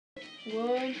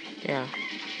What? Yeah.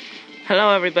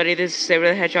 Hello everybody, this is Saber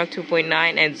the Hedgehog 2.9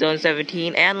 and Zone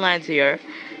 17 and Lance here.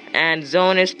 And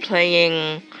Zone is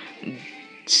playing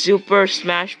Super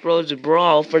Smash Bros.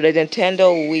 Brawl for the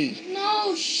Nintendo Wii.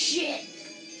 No shit.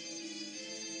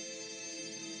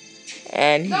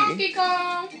 And Donkey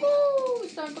Kong! Woo!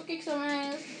 It's time to kick some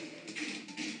ass.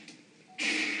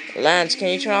 Lance, can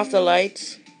you turn off the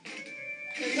lights?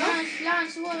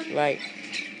 Lance, what? Light.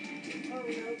 Oh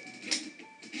no.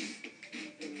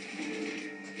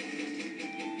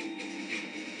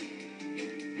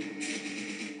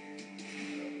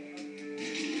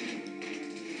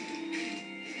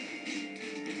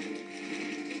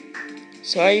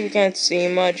 Sorry you can't see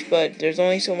much, but there's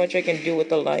only so much I can do with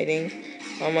the lighting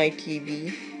on my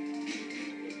TV.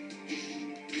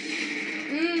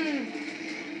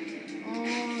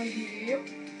 Oh, yep.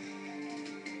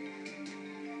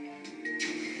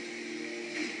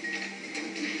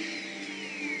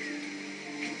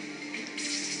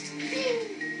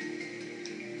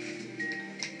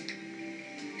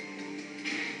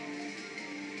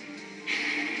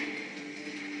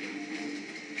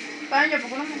 Kaya niya,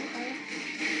 pag naman kaya.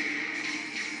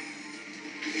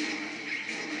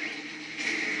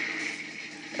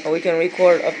 And we can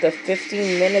record up to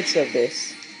 15 minutes of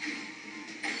this.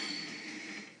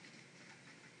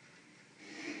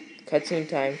 Cutscene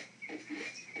time.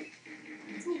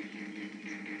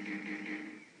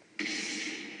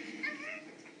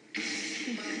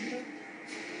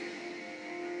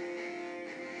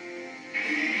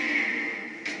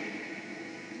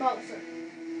 Bowser.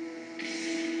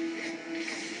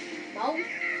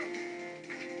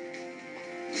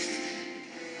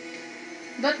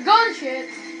 That gun shit.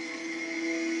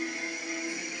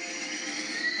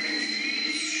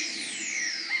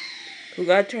 Who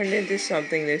got turned into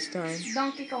something this time?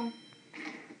 Donkey Kong.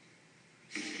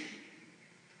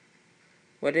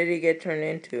 What did he get turned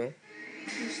into?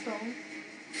 The stone.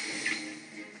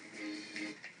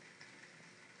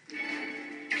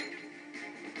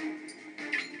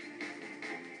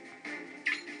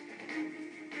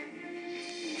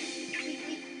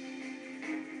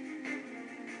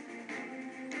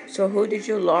 So who did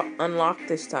you unlock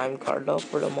this time, Carlo,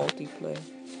 for the multiplayer?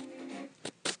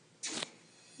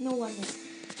 No one.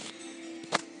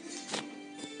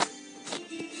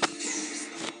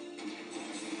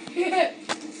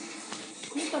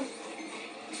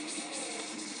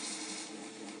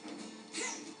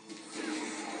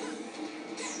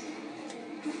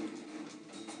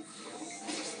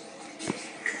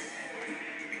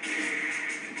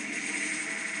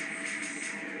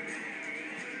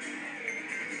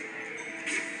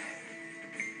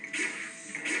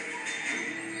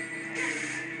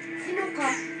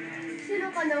 Sino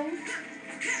ka nung?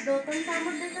 Dotong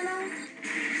samod dito lang.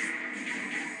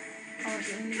 Oh,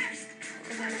 English.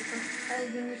 Tagalog ko.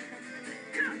 Ay, English ko.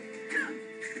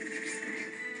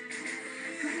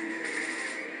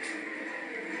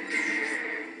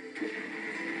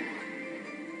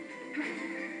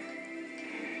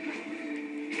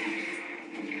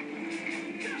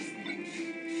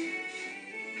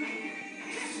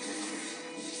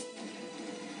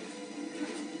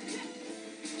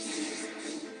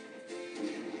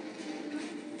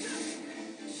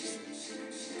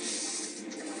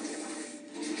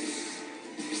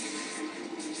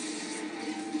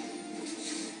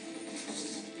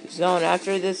 Zone,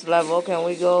 after this level, can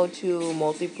we go to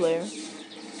multiplayer?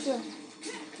 Sure.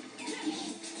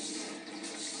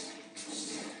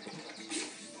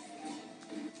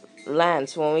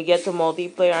 Lance, when we get to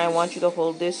multiplayer, I want you to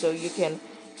hold this so you can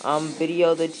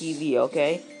video the TV,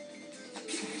 okay?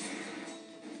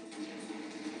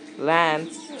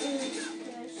 Lance.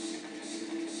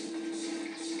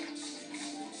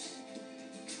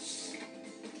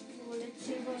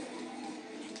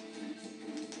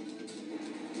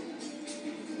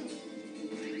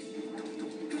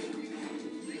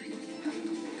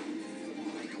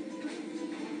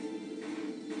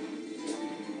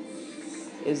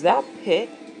 Is that Pit?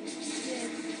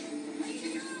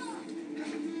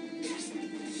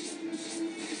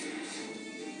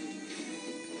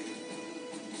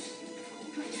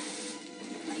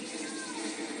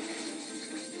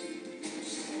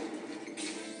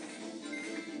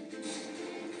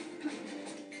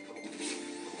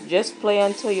 Just play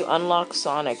until you unlock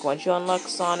Sonic. Once you unlock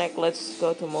Sonic, let's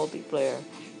go to multiplayer.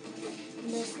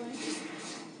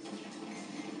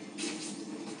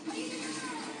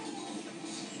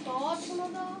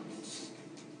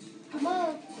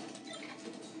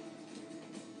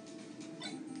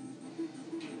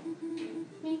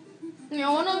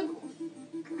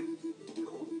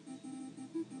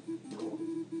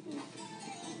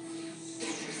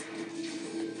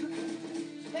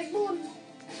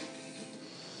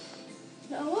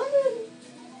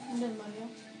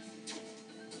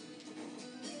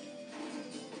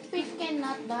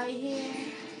 die here.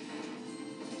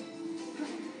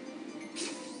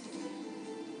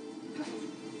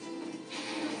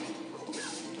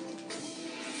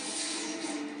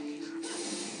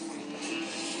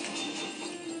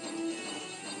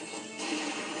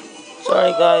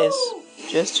 Sorry guys,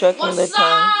 just checking the time. What's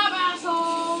up,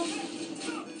 asshole?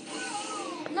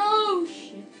 No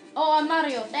shit. Oh, I'm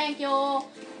Mario. Thank you.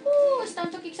 Ooh, it's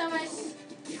time to kick some ass.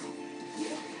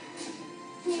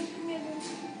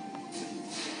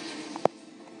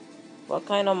 What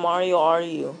kind of Mario are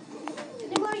you?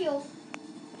 The Mario.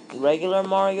 Regular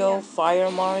Mario? Yeah.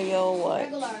 Fire Mario? What?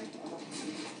 Regular.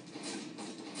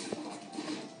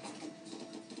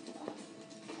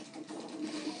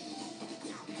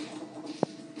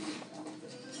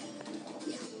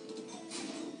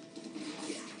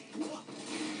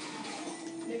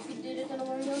 Did it to the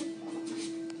Mario?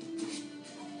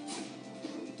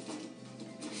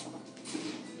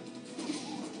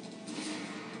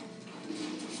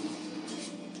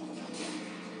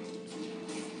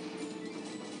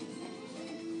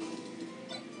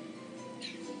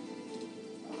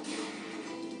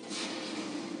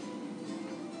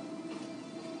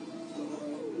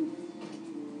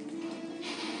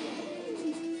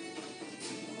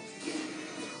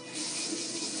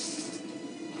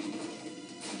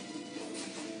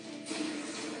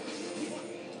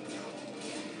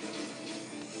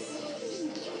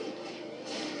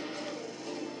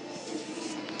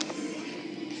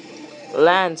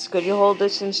 Lance, could you hold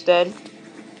this instead?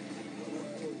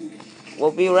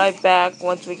 We'll be right back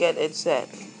once we get it set.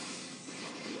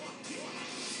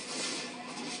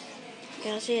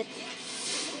 Can I see it?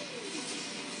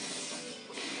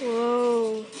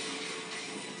 Whoa.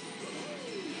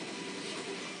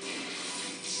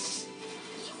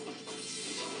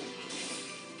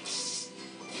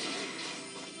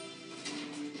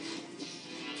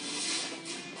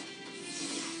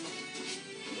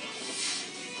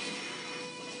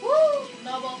 Woo!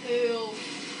 Double kill.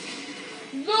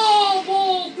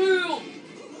 Double kill.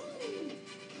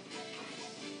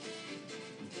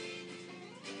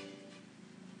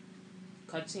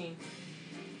 Cutscene.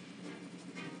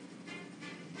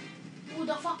 Who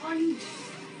the fuck are you?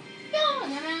 No,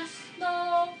 Nemes.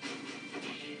 No.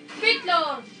 Pit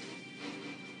Lord.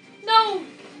 No.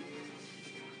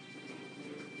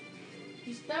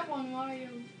 He stepped on Mario.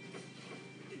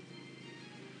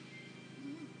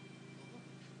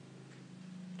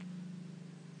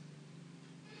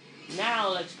 Now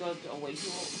let's go to. Oh wait,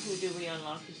 who did we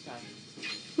unlock this time?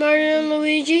 Mario and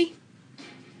Luigi?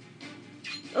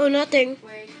 Oh, nothing.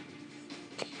 Wait.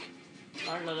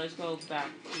 Carla, let's go back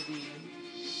to the.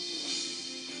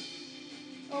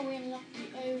 Oh, we unlocked the.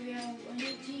 We have a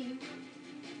new team.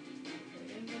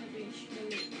 Wait, I'm gonna finish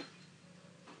the link.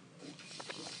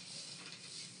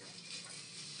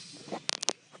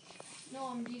 No,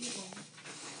 I'm Diddy Kong.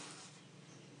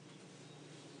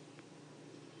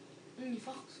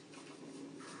 Fox.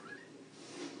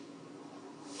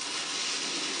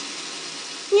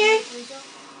 Yeah. Wait,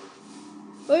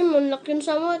 Uy, manlak yun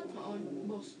samot. maon,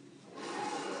 boss.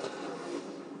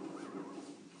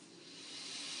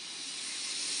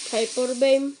 Hyper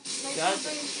Beam. Does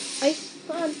Ay,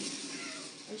 saan?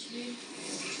 Ashby.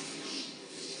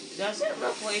 does it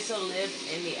replace to live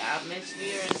in the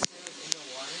atmosphere instead of in the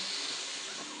water?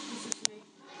 This is me.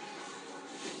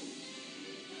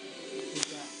 Who's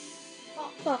that?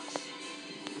 Fox.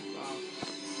 Wow.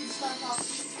 Star Fox.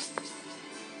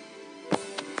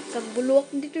 Kagbuluwak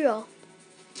dito ya.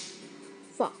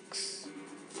 Fox.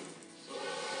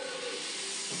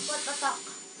 What attack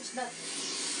is that?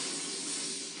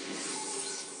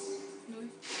 No.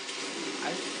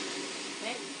 I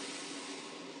think.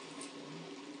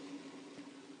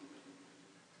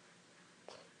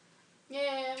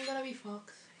 Yeah, I'm gonna be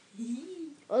Fox.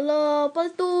 Ala,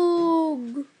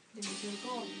 paltog. Division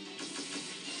ko.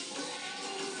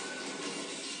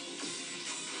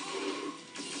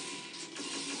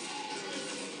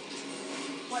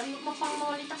 Wala yung mapang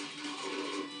mawalita.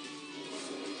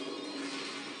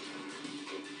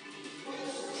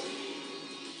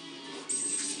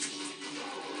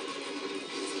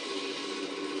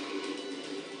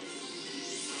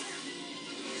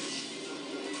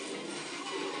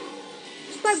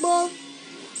 Spike ball.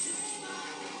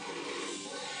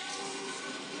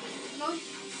 No.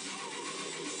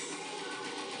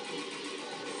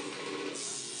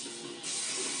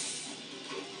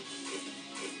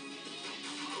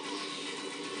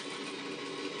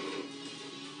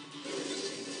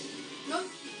 No.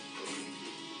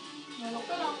 Nalok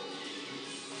ka lang.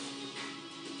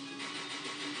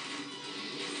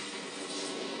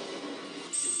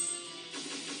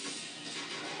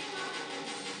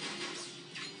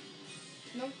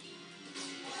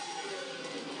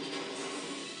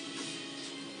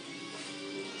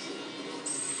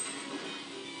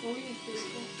 Only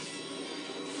people.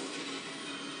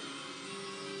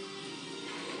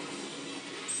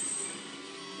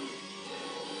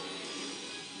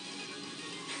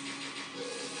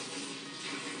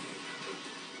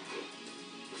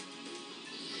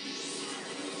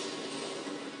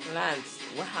 Lance,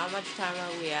 how much time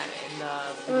are we at in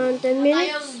the 10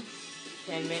 minutes.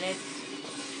 10 minutes?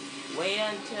 Wait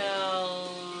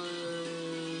until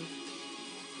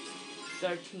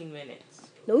 13 minutes.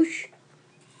 Noosh.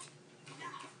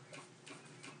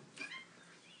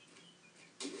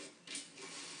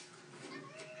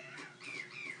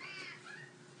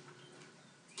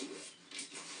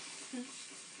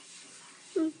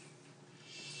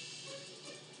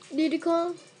 Didi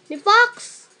ko. Ni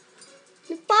Fox.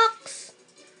 Ni Fox.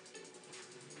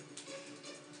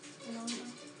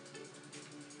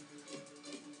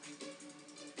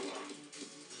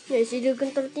 Yes, you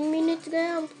can 13 minutes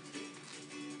now.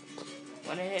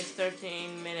 When it hits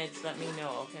 13 minutes, let me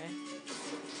know, okay?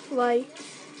 Why?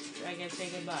 So I can say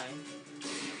goodbye.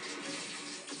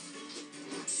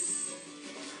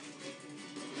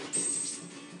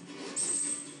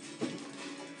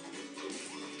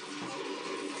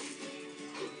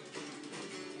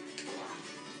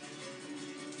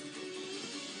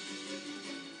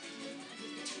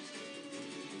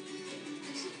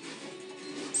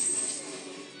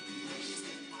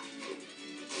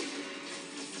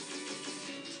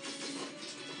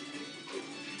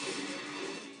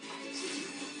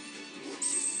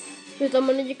 Kita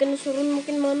mana jika nasurun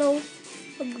mungkin mana?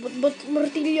 Buat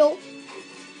martilyo.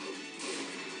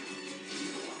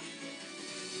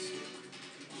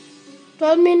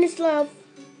 "12 minutes left."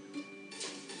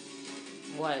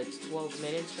 What, it's 12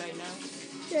 minutes right now?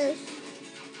 Yes.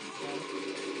 Okay.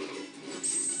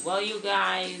 Well, you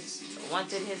guys,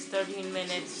 once it hits 13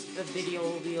 minutes, the video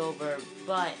will be over.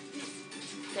 But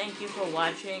thank you for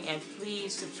watching, and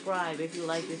please subscribe if you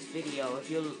like this video. If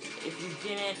you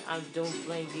didn't, I don't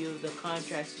blame you. The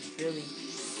contrast is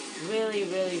really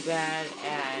bad,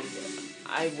 and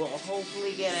I will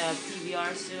hopefully get a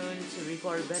PVR soon to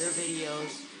record better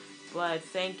videos. But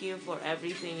thank you for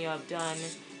everything you have done,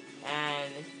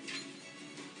 and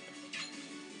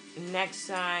next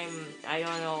time, I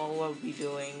don't know what we'll be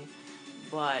doing,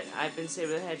 but I've been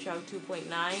Saber the Hedgehog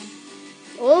 2.9.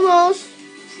 Almost.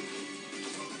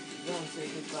 Don't say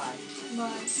goodbye.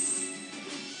 Bye.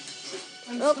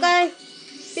 Okay.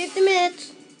 50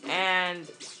 minutes. And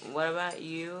what about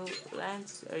you,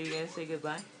 Lance? Are you gonna say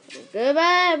goodbye?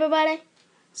 Goodbye, everybody.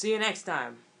 See you next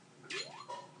time.